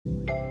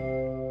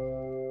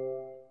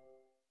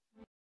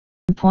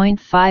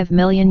1.5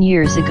 million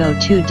years ago,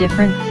 two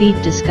different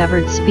feet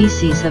discovered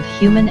species of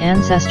human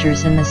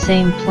ancestors in the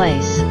same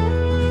place.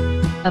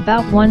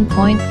 About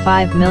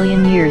 1.5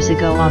 million years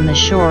ago, on the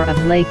shore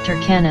of Lake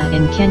Turkana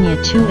in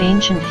Kenya, two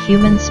ancient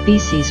human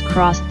species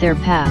crossed their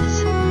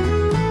paths.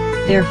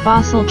 Their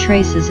fossil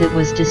traces it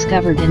was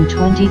discovered in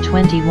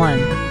 2021.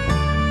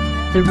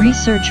 The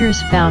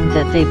researchers found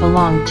that they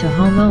belonged to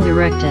Homo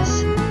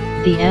erectus,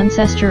 the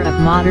ancestor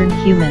of modern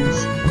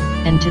humans,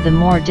 and to the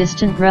more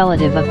distant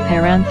relative of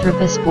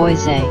Paranthropus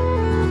boisei.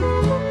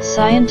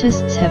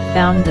 Scientists have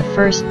found the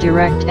first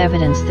direct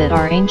evidence that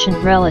our ancient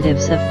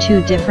relatives of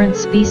two different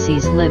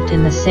species lived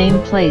in the same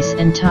place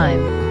and time.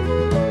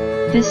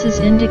 This is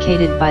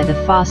indicated by the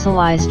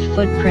fossilized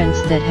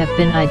footprints that have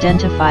been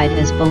identified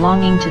as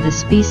belonging to the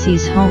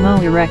species Homo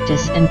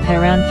erectus and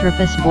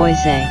Paranthropus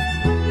boisei.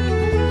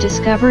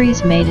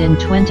 Discoveries made in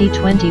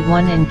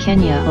 2021 in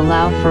Kenya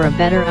allow for a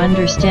better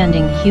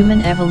understanding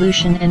human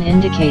evolution and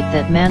indicate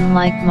that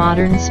man-like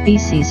modern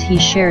species he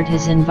shared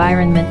his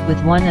environment with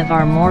one of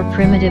our more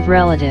primitive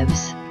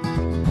relatives.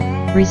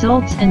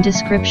 Results and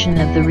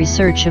description of the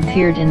research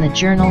appeared in the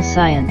journal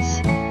Science.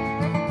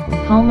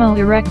 Homo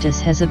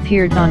erectus has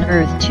appeared on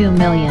Earth 2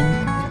 million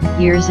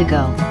years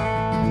ago.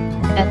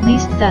 At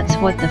least that's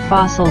what the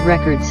fossil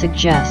record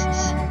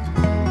suggests.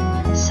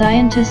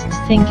 Scientists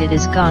think it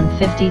is gone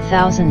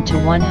 50,000 to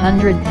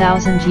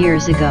 100,000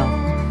 years ago.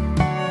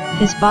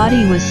 His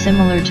body was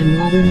similar to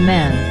modern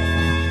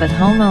man, but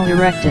Homo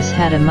erectus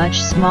had a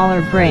much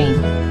smaller brain.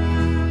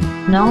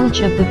 Knowledge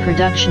of the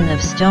production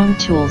of stone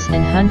tools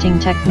and hunting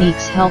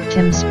techniques helped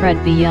him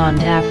spread beyond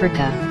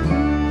Africa.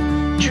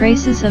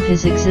 Traces of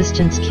his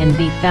existence can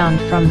be found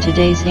from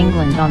today's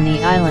England on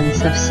the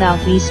islands of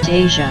Southeast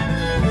Asia.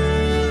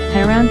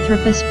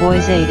 Paranthropus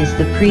boisei is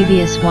the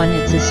previous one.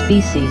 It's a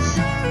species.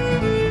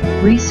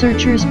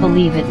 Researchers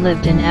believe it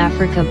lived in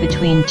Africa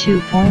between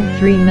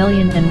 2.3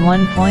 million and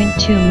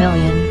 1.2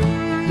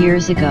 million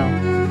years ago.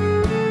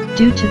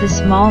 Due to the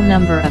small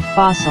number of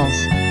fossils,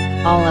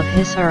 all of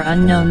his are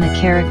unknown the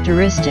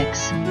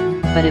characteristics,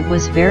 but it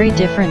was very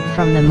different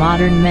from the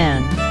modern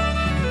man.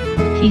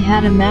 He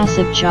had a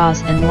massive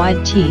jaws and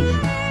wide teeth,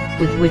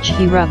 with which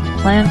he rubbed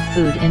plant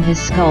food, and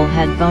his skull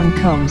had bone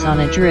combs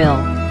on a drill,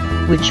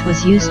 which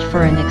was used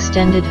for an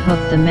extended hook,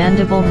 the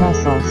mandible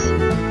muscles.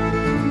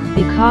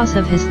 Because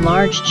of his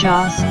large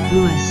jaws,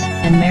 Lewis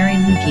and Mary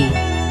Leakey,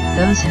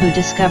 those who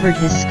discovered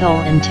his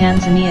skull in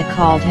Tanzania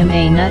called him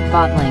a nut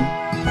bottling.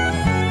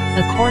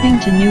 According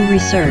to new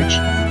research,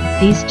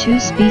 these two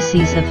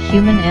species of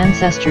human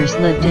ancestors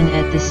lived in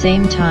at the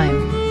same time,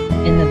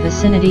 in the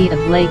vicinity of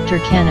Lake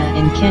Turkana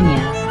in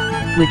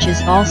Kenya, which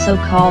is also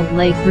called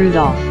Lake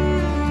Rudolph.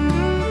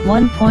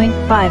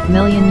 1.5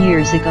 million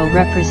years ago,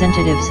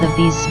 representatives of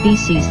these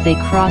species they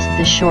crossed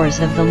the shores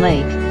of the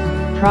lake,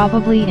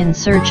 probably in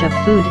search of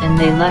food, and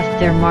they left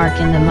their mark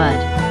in the mud.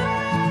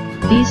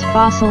 These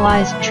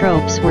fossilized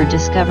tropes were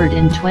discovered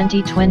in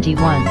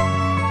 2021.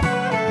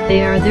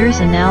 There's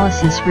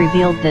analysis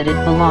revealed that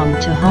it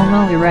belonged to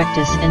Homo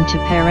erectus and to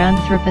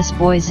Paranthropus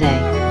boisei.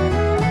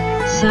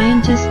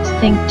 Scientists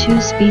think two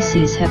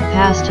species have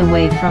passed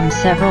away from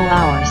several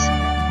hours,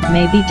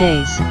 maybe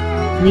days,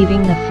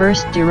 leaving the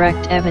first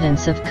direct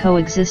evidence of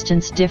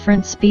coexistence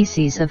different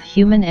species of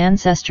human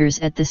ancestors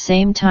at the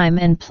same time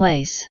and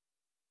place.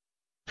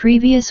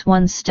 Previous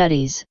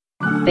studies,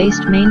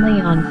 based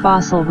mainly on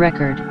fossil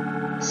record,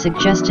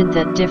 suggested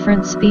that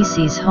different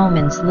species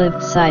homins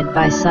lived side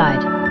by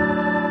side.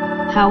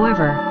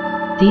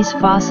 However, these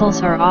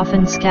fossils are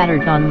often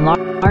scattered on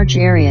large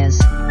areas,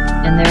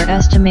 and their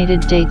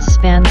estimated dates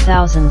span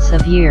thousands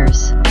of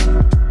years.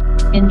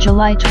 In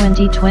July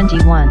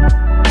 2021,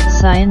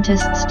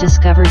 scientists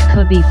discovered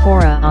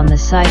Kubifora on the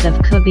site of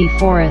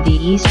Kubifora, the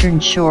eastern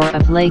shore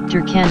of Lake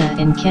Turkana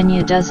in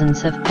Kenya,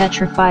 dozens of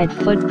petrified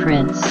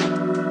footprints.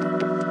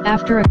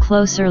 After a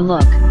closer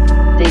look,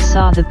 they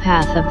saw the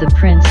path of the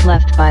prints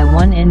left by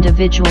one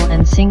individual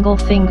and single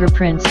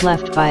fingerprints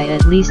left by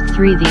at least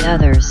three the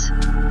others.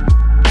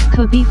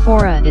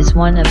 Kubifora is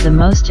one of the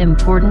most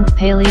important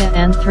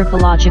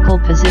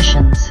paleoanthropological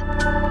positions.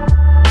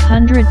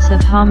 Hundreds of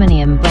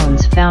hominium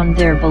bones found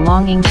there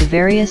belonging to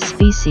various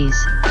species,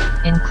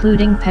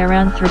 including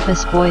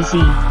Paranthropus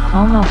boisei,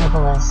 Homo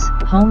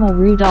habilis, Homo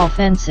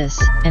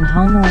rudolfensis, and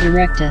Homo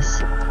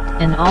erectus,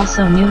 and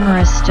also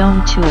numerous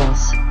stone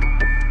tools.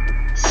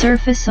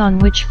 Surface on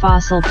which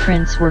fossil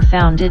prints were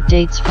found, it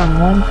dates from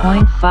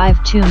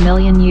 1.52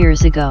 million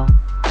years ago.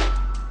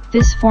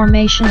 This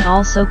formation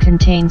also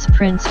contains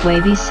prints,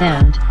 wavy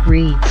sand,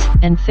 reeds,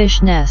 and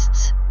fish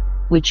nests,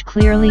 which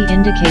clearly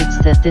indicates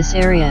that this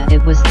area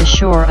it was the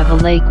shore of a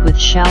lake with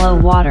shallow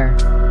water.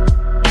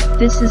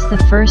 This is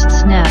the first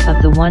snap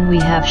of the one we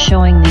have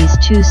showing these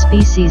two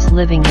species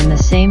living in the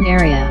same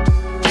area,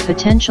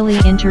 potentially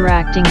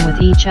interacting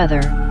with each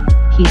other,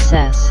 he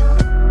says.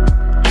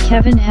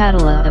 Kevin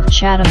Hadala of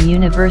Chatham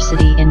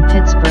University in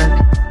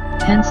Pittsburgh,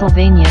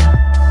 Pennsylvania,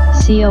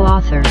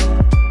 co-author,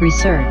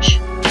 research.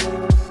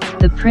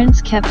 The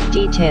prints kept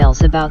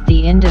details about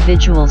the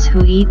individuals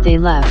who they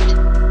left,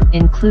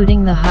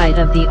 including the height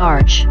of the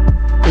arch,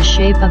 the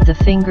shape of the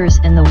fingers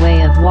and the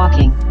way of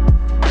walking.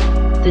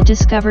 The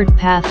discovered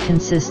path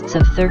consists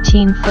of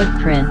 13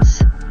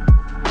 footprints.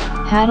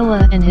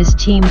 Hadala and his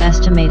team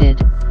estimated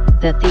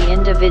that the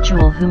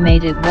individual who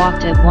made it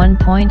walked at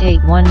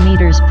 1.81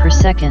 meters per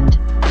second,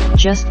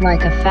 just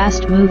like a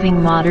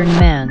fast-moving modern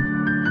man.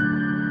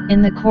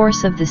 In the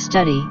course of the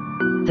study,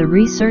 the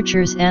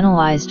researchers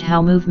analyzed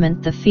how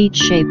movement the feet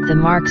shaped the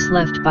marks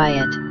left by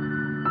it.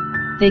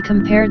 They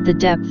compared the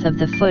depth of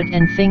the foot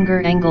and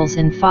finger angles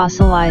in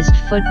fossilized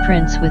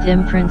footprints with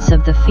imprints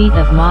of the feet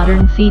of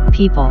modern feet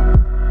people.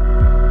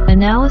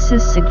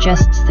 Analysis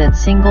suggests that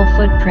single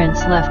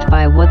footprints left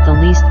by what the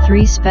least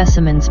 3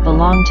 specimens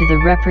belong to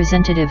the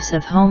representatives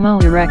of Homo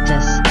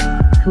erectus,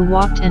 who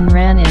walked and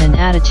ran in an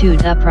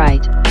attitude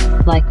upright,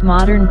 like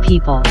modern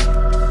people.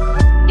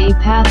 A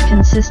path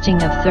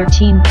consisting of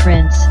 13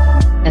 prints,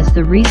 as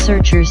the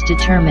researchers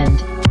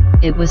determined,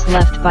 it was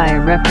left by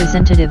a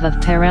representative of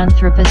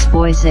Paranthropus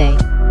boisei,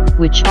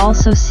 which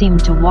also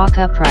seemed to walk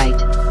upright.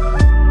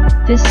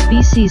 This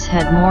species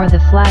had more the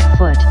flat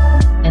foot,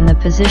 and the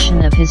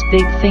position of his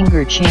big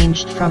finger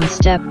changed from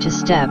step to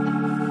step.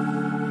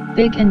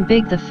 Big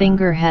the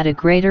finger had a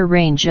greater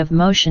range of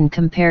motion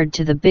compared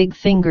to the big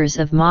fingers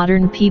of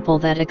modern people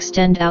that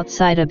extend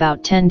outside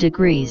about 10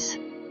 degrees.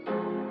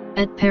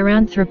 At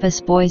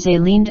Paranthropus boisei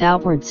leaned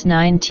outwards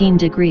 19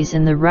 degrees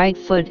in the right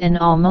foot and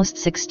almost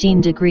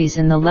 16 degrees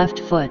in the left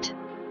foot.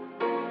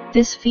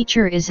 This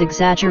feature is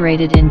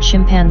exaggerated in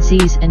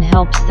chimpanzees and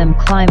helps them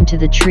climb to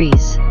the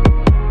trees.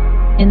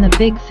 In the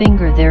big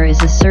finger there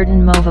is a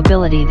certain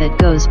movability that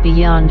goes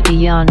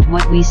beyond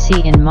what we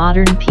see in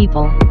modern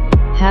people,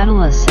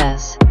 Hadala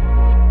says.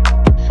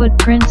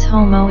 Footprints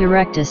Homo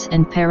erectus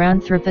and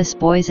Paranthropus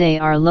boisei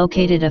are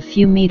located a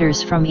few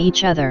meters from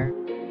each other.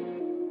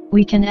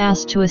 We can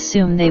ask to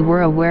assume they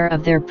were aware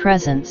of their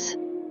presence.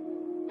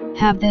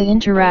 Have they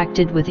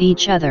interacted with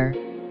each other?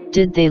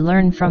 Did they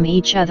learn from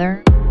each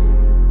other?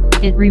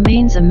 It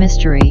remains a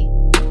mystery,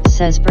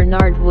 says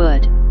Bernard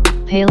Wood,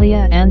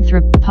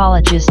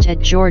 paleoanthropologist at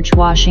George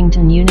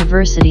Washington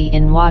University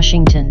in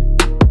Washington.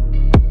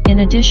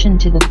 In addition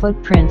to the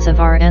footprints of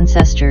our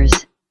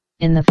ancestors,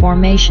 in the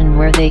formation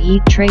where they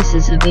eat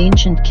traces of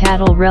ancient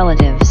cattle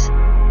relatives,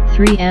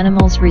 3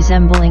 animals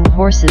resembling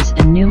horses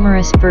and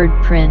numerous bird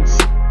prints,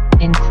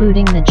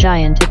 including the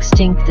giant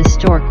extinct the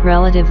stork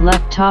relative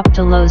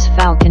Leptoptilus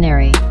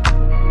falconeri.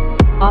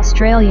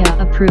 Australia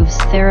approves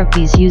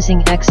therapies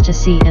using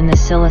ecstasy and the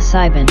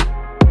psilocybin.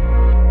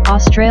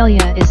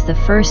 Australia is the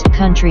first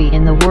country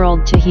in the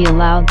world to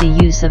allow the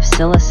use of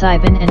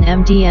psilocybin and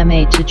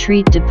MDMA to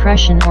treat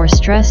depression or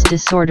stress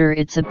disorder.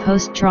 It's a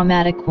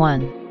post-traumatic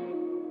one.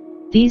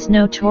 These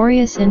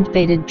notorious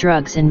intubated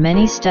drugs in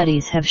many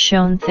studies have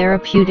shown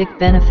therapeutic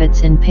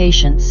benefits in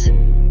patients.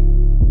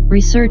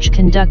 Research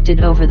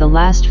conducted over the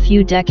last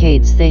few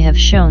decades they have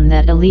shown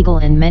that illegal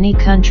in many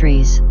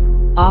countries,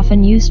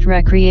 often used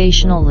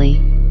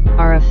recreationally,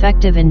 are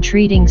effective in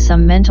treating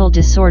some mental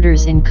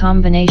disorders in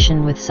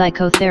combination with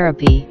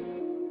psychotherapy.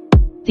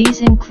 These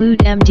include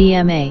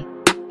MDMA,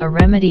 a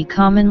remedy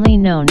commonly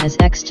known as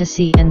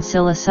ecstasy, and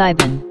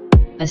psilocybin,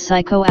 a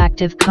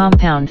psychoactive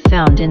compound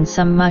found in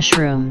some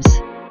mushrooms.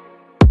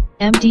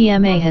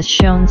 MDMA has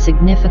shown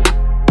significant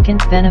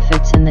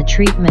benefits in the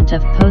treatment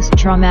of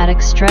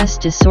post-traumatic stress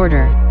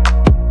disorder.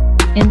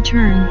 In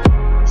turn,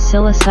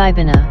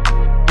 psilocybin,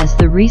 as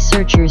the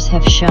researchers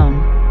have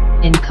shown,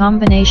 in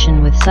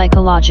combination with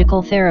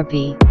psychological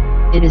therapy,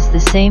 it is the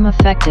same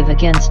effective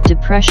against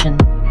depression,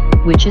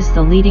 which is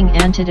the leading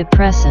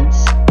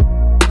antidepressants.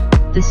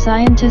 The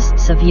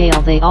scientists of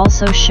Yale they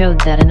also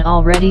showed that an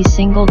already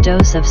single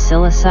dose of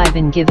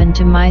psilocybin given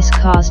to mice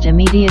caused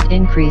immediate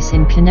increase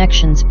in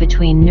connections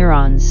between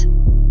neurons,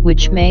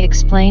 which may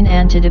explain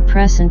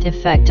antidepressant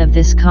effect of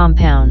this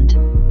compound.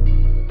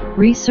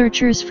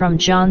 Researchers from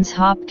Johns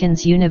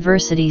Hopkins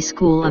University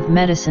School of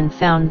Medicine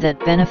found that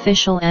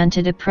beneficial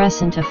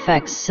antidepressant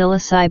effects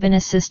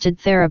psilocybin-assisted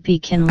therapy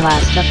can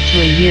last up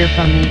to a year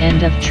from the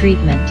end of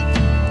treatment.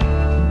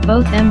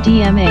 Both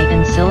MDMA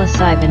and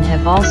psilocybin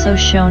have also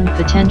shown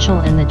potential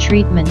in the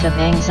treatment of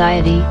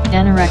anxiety,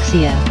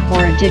 anorexia,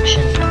 or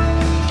addiction.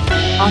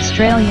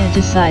 Australia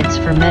decides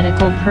for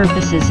medical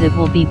purposes it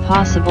will be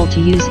possible to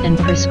use and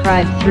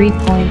prescribe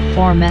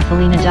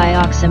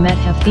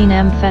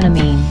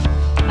 3.4-methylenedioxymethamphetamine,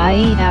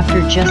 i.e.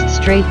 after just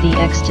straight the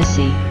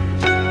ecstasy.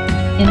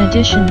 In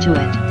addition to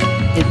it,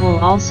 it will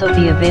also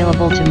be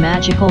available to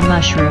magical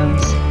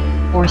mushrooms,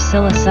 or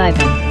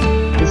psilocybin.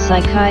 The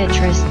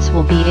psychiatrists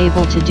will be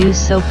able to do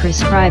so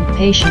prescribe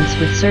patients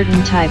with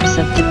certain types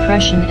of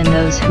depression and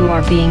those who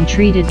are being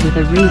treated with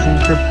a reason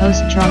for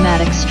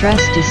post-traumatic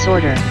stress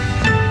disorder.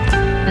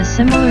 A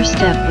similar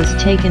step was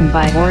taken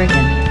by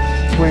Oregon,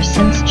 where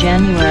since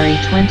January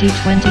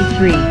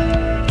 2023,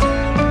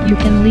 you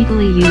can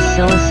legally use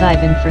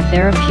psilocybin for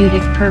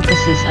therapeutic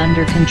purposes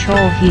under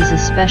control. He's a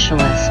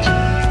specialist.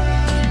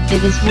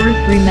 It is worth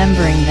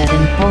remembering that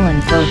in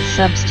Poland both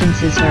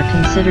substances are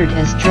considered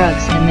as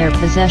drugs and their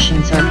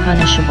possessions are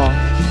punishable.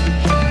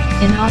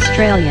 In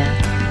Australia,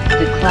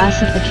 the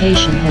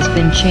classification has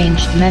been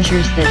changed to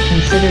measures that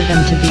consider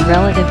them to be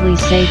relatively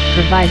safe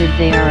provided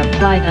they are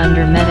applied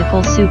under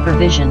medical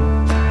supervision.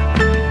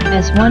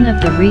 As one of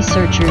the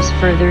researchers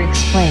further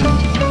explained,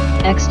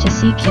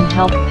 ecstasy can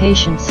help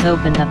patients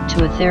open up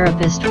to a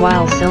therapist,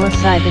 while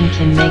psilocybin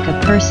can make a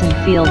person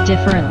feel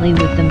differently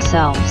with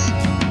themselves,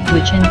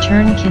 which in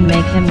turn can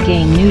make him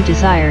gain new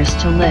desires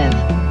to live.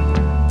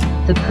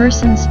 The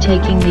persons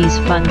taking these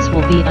funds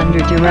will be under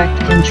direct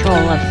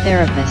control of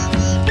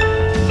therapists.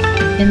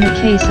 In the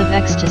case of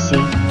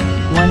ecstasy,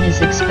 one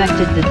is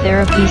expected the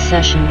therapy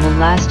session will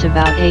last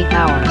about 8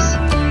 hours.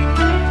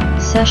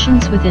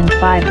 Sessions within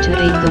 5 to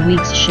 8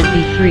 weeks should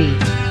be free.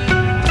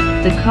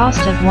 The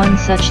cost of one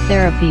such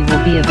therapy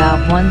will be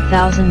about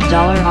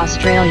 $1,000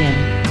 Australian,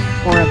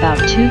 or about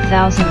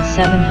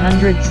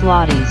 2,700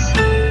 zlotys.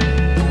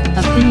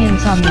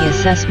 Opinions on the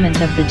assessment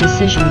of the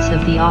decisions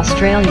of the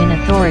Australian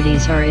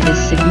authorities are it is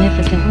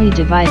significantly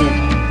divided.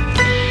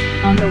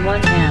 On the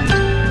one hand,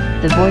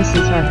 the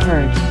voices are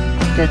heard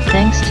that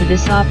thanks to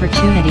this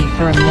opportunity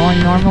for a more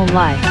normal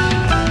life,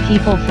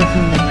 people for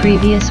whom the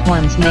previous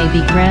ones may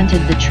be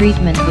granted the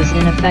treatment was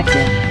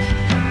ineffective.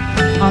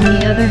 On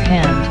the other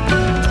hand,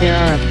 there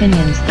are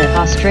opinions that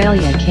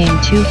Australia came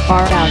too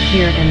far out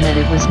here and that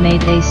it was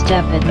made a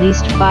step at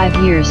least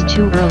 5 years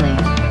too early.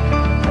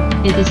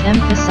 It is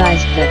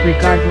emphasized that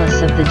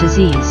regardless of the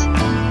disease,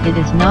 it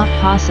is not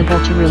possible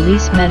to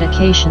release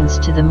medications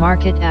to the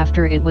market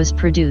after it was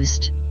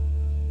produced.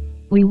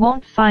 We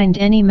won't find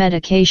any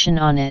medication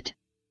on it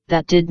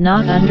that did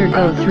not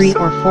undergo 3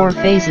 or 4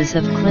 phases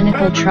of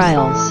clinical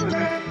trials.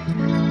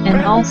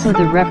 And also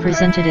the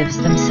representatives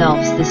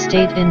themselves, the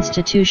state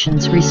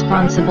institutions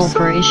responsible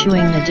for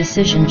issuing the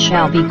decision,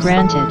 shall be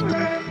granted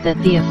that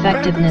the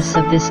effectiveness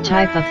of this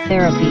type of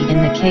therapy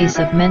in the case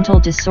of mental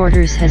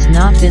disorders has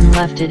not been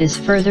left. It is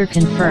further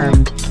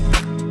confirmed.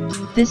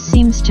 This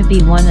seems to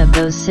be one of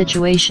those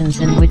situations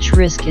in which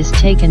risk is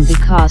taken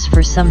because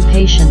for some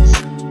patients,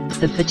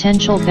 the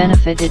potential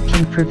benefit it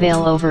can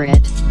prevail over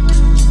it.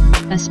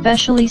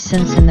 Especially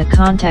since in the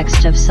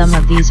context of some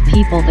of these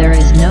people there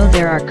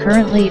are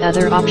currently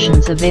other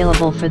options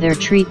available for their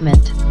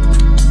treatment.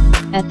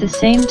 At the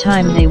same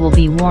time they will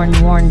be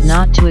warned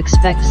not to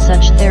expect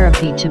such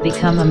therapy to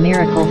become a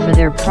miracle for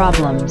their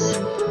problems.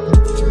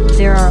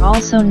 There are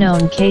also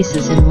known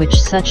cases in which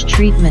such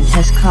treatment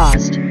has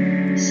caused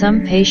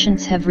some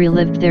patients have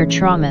relived their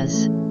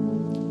traumas.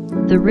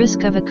 The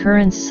risk of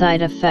occurrence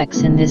side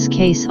effects in this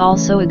case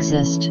also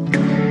exist.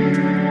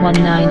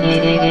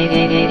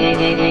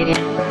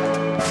 1988888888.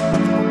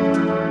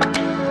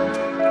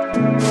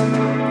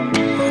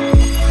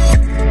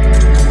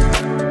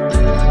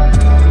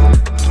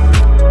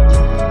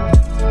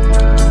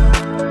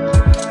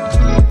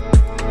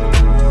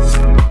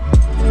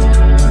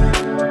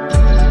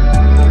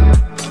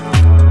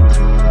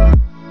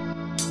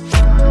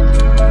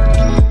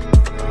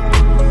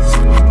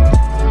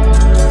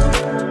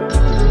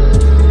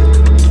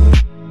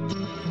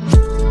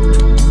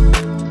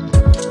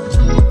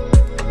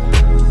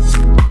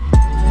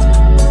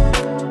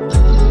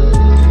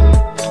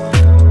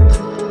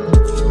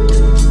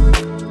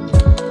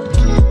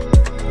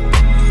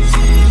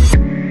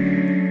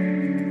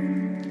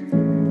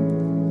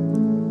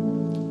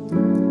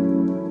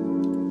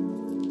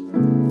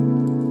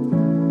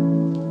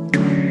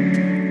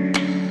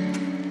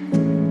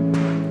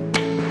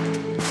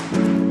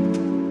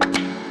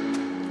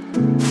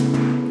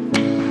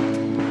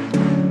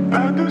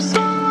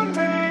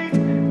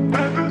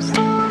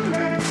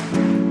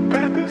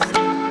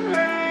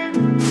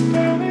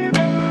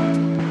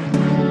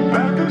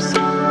 Back to